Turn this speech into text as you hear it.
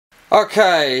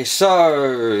Okay,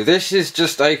 so this is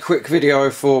just a quick video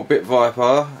for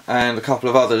BitViper and a couple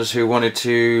of others who wanted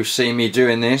to see me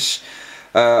doing this.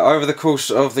 Over the course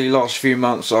of the last few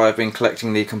months I've been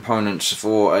collecting the components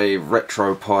for a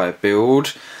RetroPie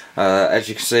build. As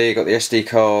you can see, got the SD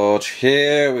card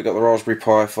here, we've got the Raspberry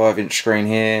Pi 5-inch screen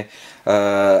here,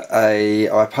 a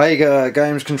iPega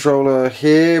games controller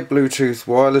here, Bluetooth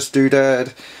wireless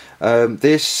doodad.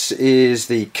 This is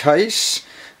the case.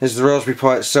 This is the Raspberry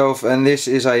Pi itself, and this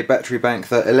is a battery bank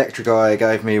that Elecrow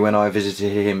gave me when I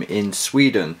visited him in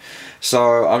Sweden.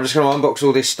 So I'm just going to unbox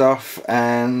all this stuff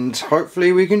and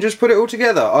hopefully we can just put it all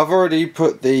together. I've already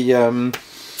put the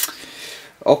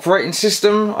operating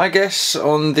system, I guess,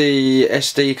 on the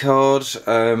SD card.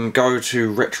 Go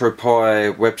to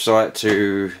RetroPie website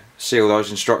to see all those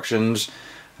instructions.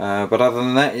 But other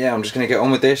than that, yeah, I'm just going to get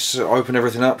on with this, open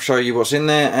everything up, show you what's in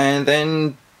there, and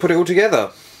then put it all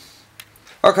together.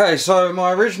 Okay, so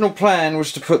my original plan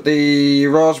was to put the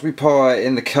Raspberry Pi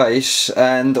in the case,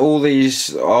 and all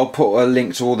these, I'll put a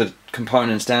link to all the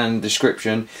components down in the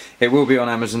description. It will be on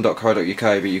amazon.co.uk,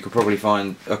 but you could probably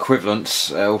find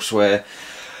equivalents elsewhere.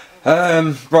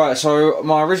 Right, so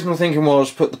my original thinking was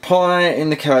put the Pi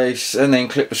in the case and then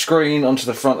clip the screen onto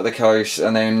the front of the case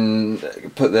and then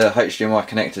put the HDMI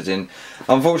connectors in.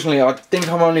 Unfortunately, I think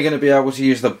I'm only going to be able to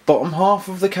use the bottom half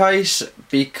of the case,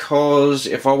 because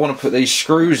if I want to put these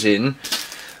screws in,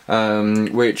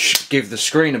 which give the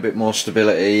screen a bit more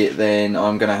stability, then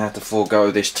I'm going to have to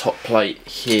forego this top plate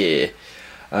here.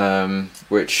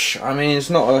 Which, I mean,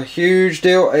 it's not a huge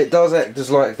deal. It does act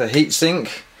as like the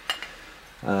heatsink.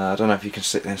 I don't know if you can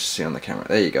see on the camera.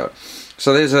 There you go.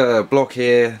 So there's a block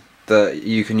here that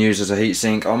you can use as a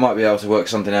heatsink. I might be able to work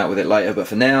something out with it later, but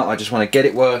for now I just want to get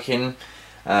it working,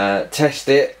 test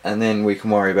it, and then we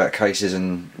can worry about cases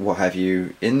and what have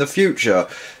you in the future.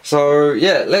 So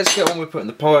yeah, let's get on with putting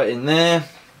the Pi in there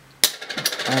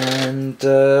and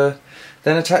then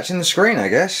attaching the screen, I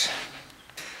guess.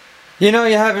 You know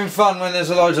you're having fun when there's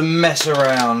a loads of mess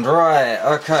around. Right,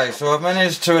 okay, so I've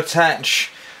managed to attach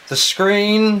the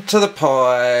screen to the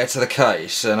Pi to the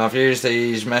case, and I've used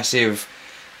these massive,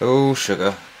 oh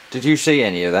sugar, did you see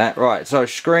any of that? Right, so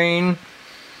screen,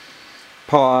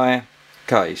 Pi,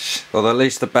 case, or at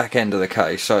least the back end of the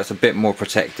case, so it's a bit more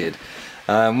protected.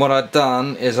 What I've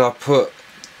done is I put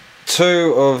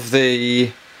two of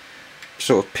the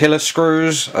sort of pillar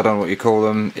screws, I don't know what you call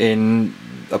them, in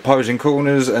opposing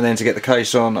corners, and then to get the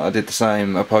case on I did the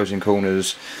same, opposing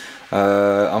corners.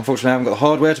 Unfortunately I haven't got the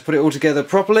hardware to put it all together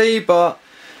properly, but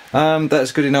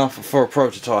that's good enough for a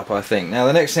prototype, I think. Now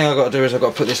the next thing I've got to do is I've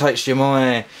got to put this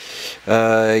HDMI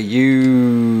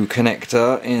U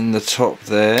connector in the top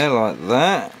there, like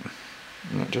that.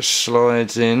 And it just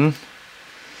slides in.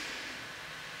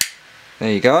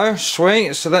 There you go,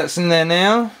 sweet, so that's in there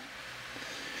now.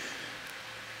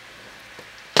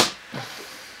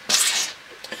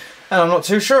 And I'm not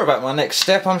too sure about my next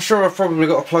step. I'm sure I've probably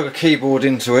got to plug a keyboard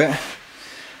into it.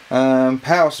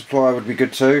 Power supply would be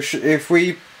good too. If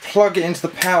we plug it into the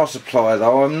power supply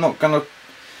though, I'm not going to,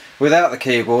 without the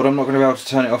keyboard, I'm not going to be able to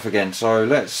turn it off again. So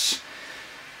let's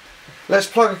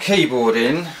plug a keyboard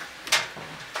in.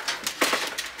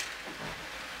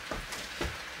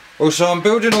 Also, I'm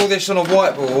building all this on a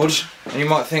whiteboard, and you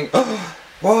might think, oh,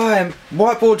 why?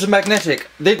 Whiteboards are magnetic.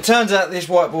 It turns out this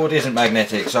whiteboard isn't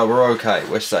magnetic, so we're okay.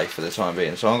 We're safe for the time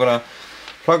being. So I'm going to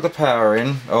plug the power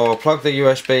in, or plug the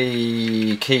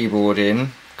USB keyboard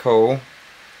in. Cool.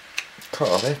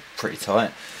 Oh, they're pretty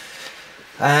tight.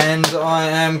 And I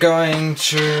am going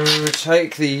to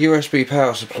take the USB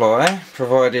power supply,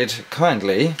 provided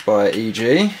kindly by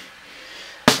EG.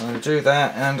 I'm going to do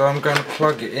that, and I'm going to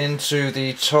plug it into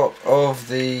the top of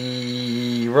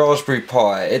the Raspberry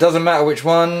Pi. It doesn't matter which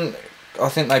one, I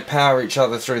think they power each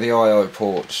other through the I/O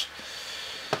ports.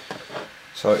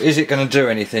 So is it going to do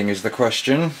anything is the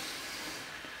question.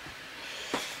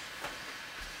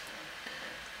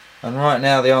 And right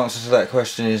now the answer to that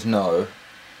question is no.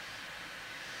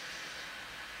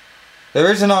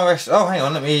 There is an OS, oh hang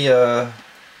on, let me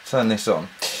turn this on.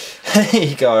 There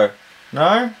you go.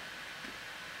 No?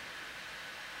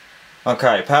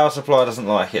 Okay, power supply doesn't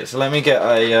like it, so let me get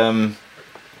a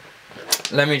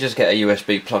let me just get a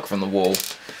USB plug from the wall.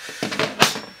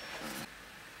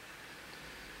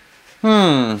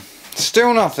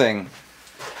 Still nothing.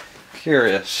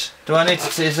 Curious. Do I need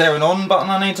to, is there an on button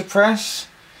I need to press?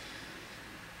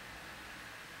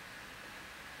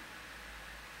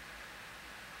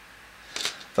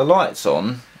 The light's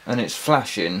on and it's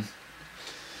flashing,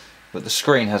 but the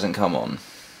screen hasn't come on.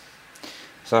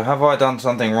 So have I done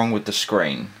something wrong with the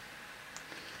screen?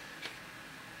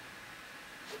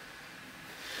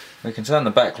 We can turn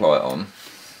the backlight on.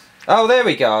 Oh, there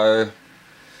we go.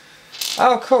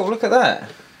 Oh, cool, look at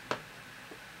that.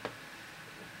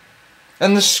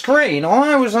 And the screen,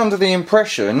 I was under the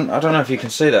impression, I don't know if you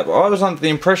can see that, but I was under the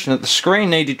impression that the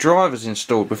screen needed drivers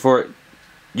installed before it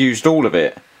used all of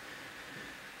it.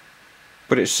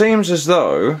 But it seems as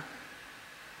though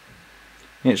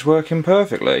it's working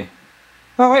perfectly.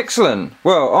 Oh, excellent.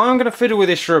 Well, I'm going to fiddle with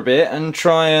this for a bit and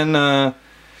try and...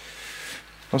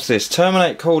 what's this?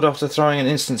 Terminate called after throwing an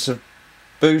instance of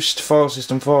boost file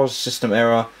system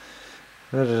error.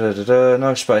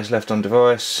 No space left on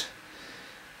device.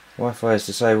 Wi-Fi is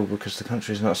disabled because the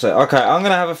country is not set. Okay, I'm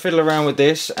going to have a fiddle around with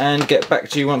this and get back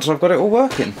to you once I've got it all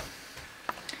working.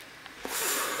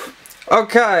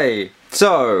 Okay,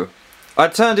 so I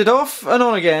turned it off and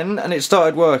on again and it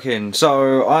started working.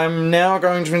 So I'm now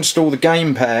going to install the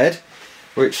gamepad,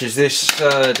 which is this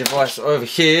device over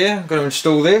here. I'm going to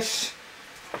install this.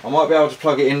 I might be able to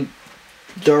plug it in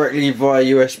directly via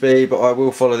USB, but I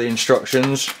will follow the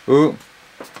instructions. Ooh.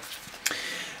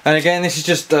 And again, this is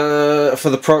just for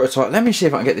the prototype. Let me see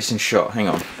if I can get this in shot. Hang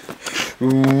on.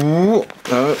 Ooh.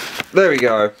 There we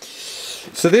go.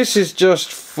 So this is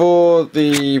just for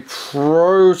the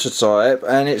prototype,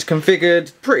 and it's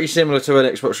configured pretty similar to an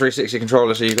Xbox 360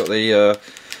 controller. So you've got the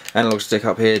analog stick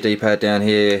up here, D-pad down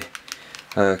here.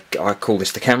 I call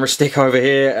this the camera stick over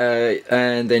here,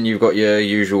 and then you've got your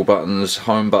usual buttons,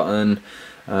 home button.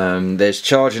 There's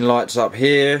charging lights up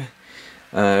here.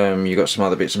 You've got some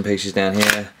other bits and pieces down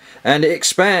here, and it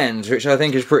expands, which I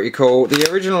think is pretty cool. The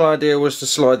original idea was to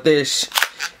slide this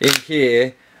in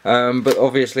here, but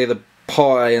obviously the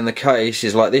Pi and the case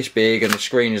is like this big and the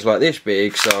screen is like this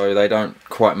big, so they don't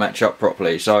quite match up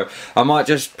properly. So I might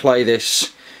just play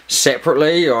this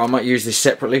separately, or I might use this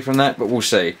separately from that, but we'll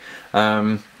see.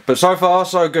 But so far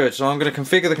so good. So I'm going to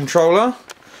configure the controller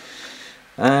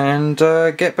and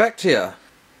get back to you.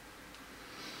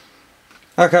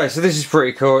 Okay, so this is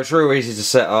pretty cool. It's real easy to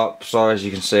set up. So as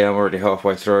you can see, I'm already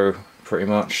halfway through pretty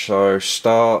much. So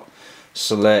start,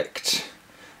 select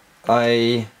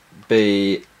A,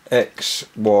 B, X,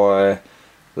 Y,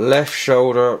 left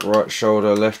shoulder,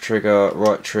 left trigger,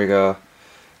 right trigger,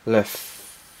 left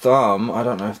thumb. I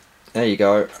don't know if, there you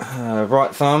go.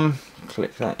 Right thumb,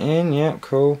 click that in, yeah,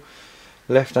 cool.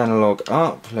 Left analog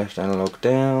up, left analog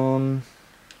down,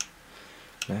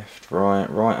 left, right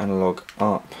analog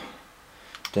up,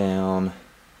 down,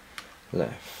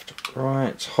 left,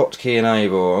 right. Hotkey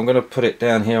enable. I'm going to put it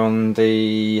down here on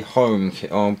the home key.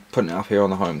 Oh, I'm putting it up here on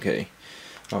the home key.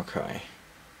 Okay.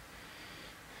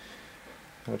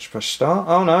 I'll just press start.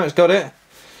 Oh no, it's got it.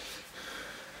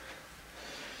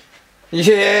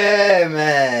 Yeah,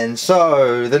 man.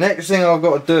 So the next thing I've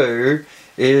got to do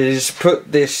is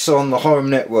put this on the home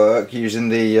network using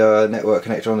the network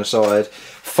connector on the side.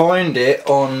 Find it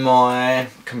on my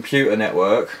computer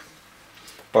network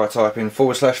by typing /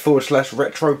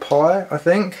 RetroPie, I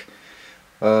think,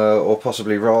 or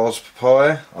possibly Raspberry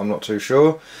Pi. I'm not too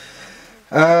sure.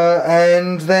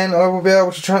 And then I will be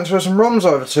able to transfer some ROMs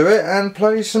over to it and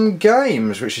play some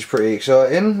games, which is pretty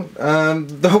exciting.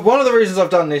 One of the reasons I've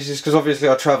done this is because obviously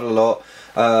I travel a lot,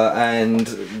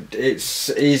 and it's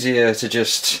easier to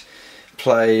just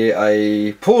play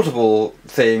a portable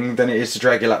thing than it is to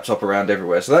drag your laptop around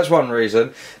everywhere. So that's one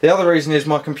reason. The other reason is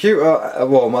my computer,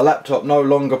 well, my laptop no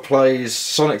longer plays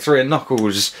Sonic 3 and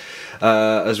Knuckles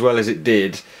as well as it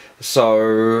did.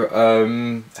 So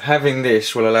having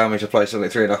this will allow me to play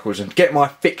Sonic 3 and Knuckles and get my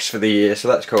fix for the year, so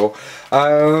that's cool.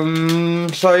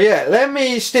 So yeah, let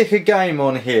me stick a game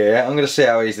on here. I'm going to see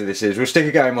how easy this is. We'll stick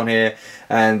a game on here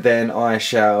and then I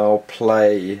shall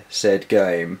play said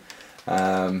game.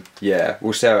 Yeah,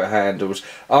 we'll see how it handles.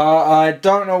 I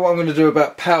don't know what I'm going to do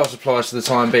about power supplies for the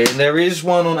time being. There is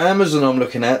one on Amazon I'm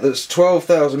looking at that's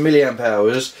 12,000 milliamp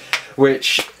hours,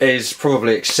 which is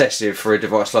probably excessive for a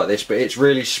device like this, but it's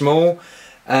really small.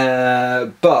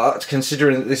 But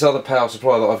considering that this other power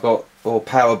supply that I've got, or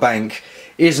power bank,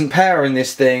 isn't powering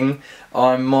this thing,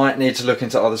 I might need to look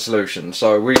into other solutions,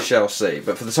 so we shall see.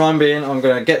 But for the time being, I'm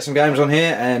going to get some games on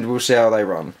here and we'll see how they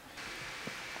run.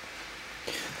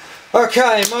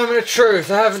 Okay, moment of truth.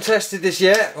 I haven't tested this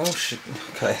yet. Oh shit.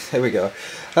 Okay, there we go.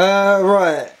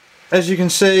 Right. As you can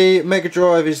see, Mega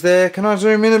Drive is there. Can I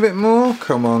zoom in a bit more?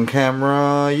 Come on,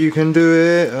 camera, you can do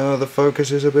it. The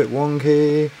focus is a bit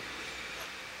wonky.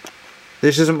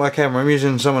 This isn't my camera, I'm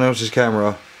using someone else's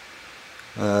camera.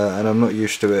 And I'm not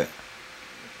used to it.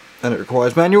 And it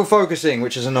requires manual focusing,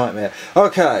 which is a nightmare.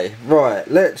 Okay, right,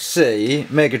 let's see.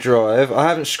 Mega Drive. I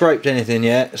haven't scraped anything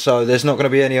yet, so there's not going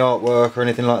to be any artwork or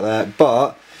anything like that.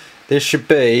 But this should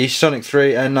be Sonic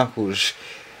 3 and Knuckles.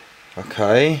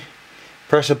 Okay.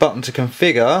 Press a button to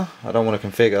configure. I don't want to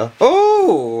configure.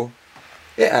 Oh!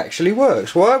 It actually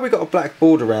works. Why have we got a black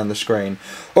border around the screen?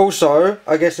 Also,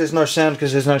 I guess there's no sound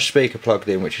because there's no speaker plugged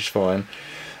in, which is fine.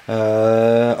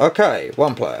 Okay,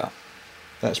 one player.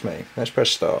 That's me. Let's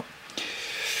press start.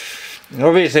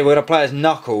 Obviously, we're going to play as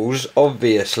Knuckles,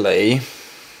 obviously.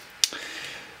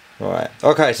 Right.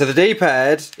 Okay, so the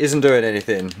D-pad isn't doing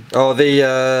anything. Or the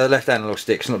left analog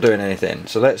stick's not doing anything.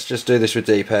 So let's just do this with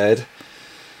D-pad.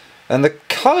 And the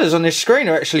colours on this screen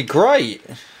are actually great.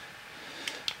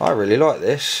 I really like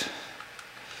this.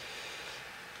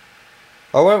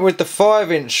 I went with the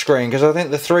 5-inch screen because I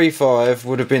think the 3.5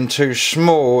 would have been too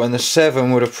small and the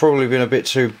 7 would have probably been a bit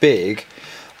too big.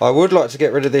 I would like to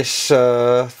get rid of this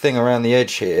thing around the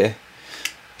edge here.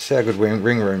 See how good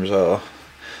ring rooms are.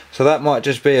 So that might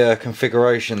just be a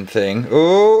configuration thing.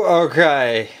 Oh,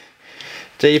 okay.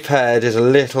 D-pad is a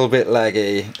little bit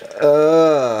laggy.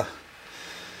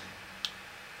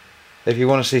 If you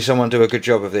want to see someone do a good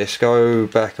job of this, go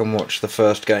back and watch the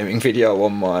first gaming video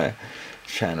on my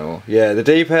channel. Yeah, the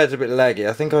D-pad's a bit laggy.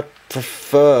 I think I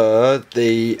prefer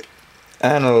the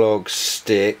analog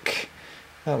stick.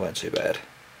 That weren't too bad.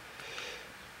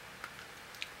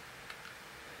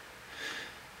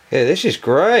 Yeah, this is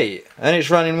great. And it's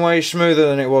running way smoother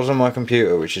than it was on my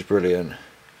computer, which is brilliant.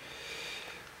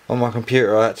 On my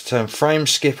computer I had to turn frame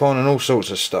skip on and all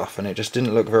sorts of stuff, and it just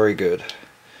didn't look very good.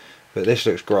 But this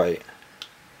looks great.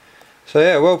 So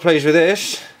yeah, well pleased with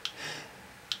this.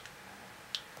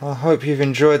 I hope you've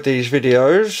enjoyed these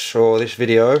videos, or this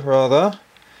video rather.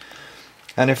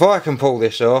 And if I can pull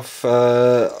this off,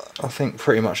 I think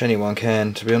pretty much anyone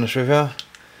can, to be honest with you.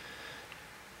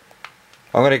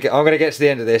 I'm gonna get to the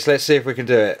end of this. Let's see if we can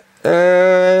do it.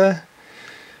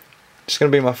 It's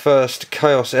gonna be my first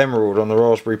Chaos Emerald on the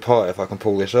Raspberry Pi if I can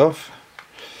pull this off.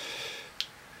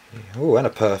 Oh, and a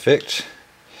perfect.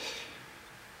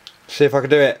 See if I can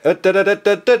do it.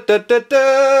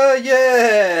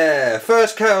 Yeah!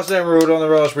 First Chaos Emerald on the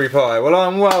Raspberry Pi. Well,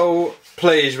 I'm well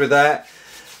pleased with that.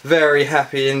 Very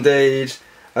happy indeed.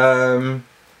 I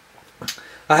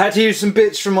had to use some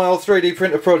bits from my old 3D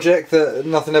printer project that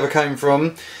nothing ever came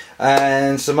from,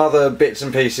 and some other bits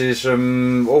and pieces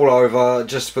from all over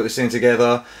just to put this thing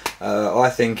together. I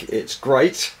think it's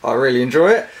great. I really enjoy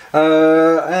it.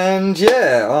 And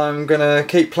yeah, I'm gonna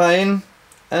keep playing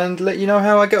and let you know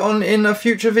how I get on in a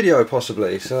future video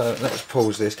possibly. So let's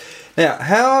pause this. Now,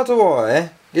 how do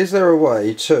is there a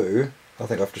way to, I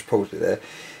think I've just paused it there,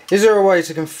 is there a way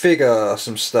to configure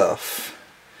some stuff?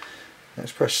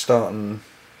 Let's press start and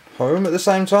home at the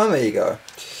same time. There you go.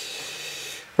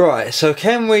 Right, so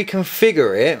can we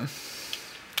configure it?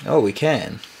 Oh, we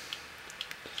can.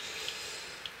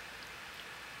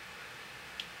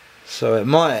 So it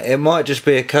might just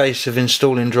be a case of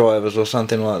installing drivers or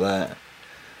something like that.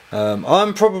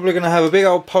 I'm probably going to have a big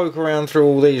old poke around through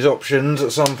all these options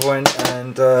at some point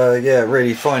and yeah,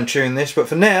 really fine tune this, but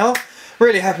for now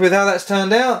really happy with how that's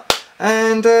turned out,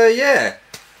 and yeah,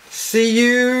 see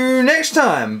you next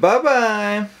time. Bye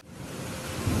bye.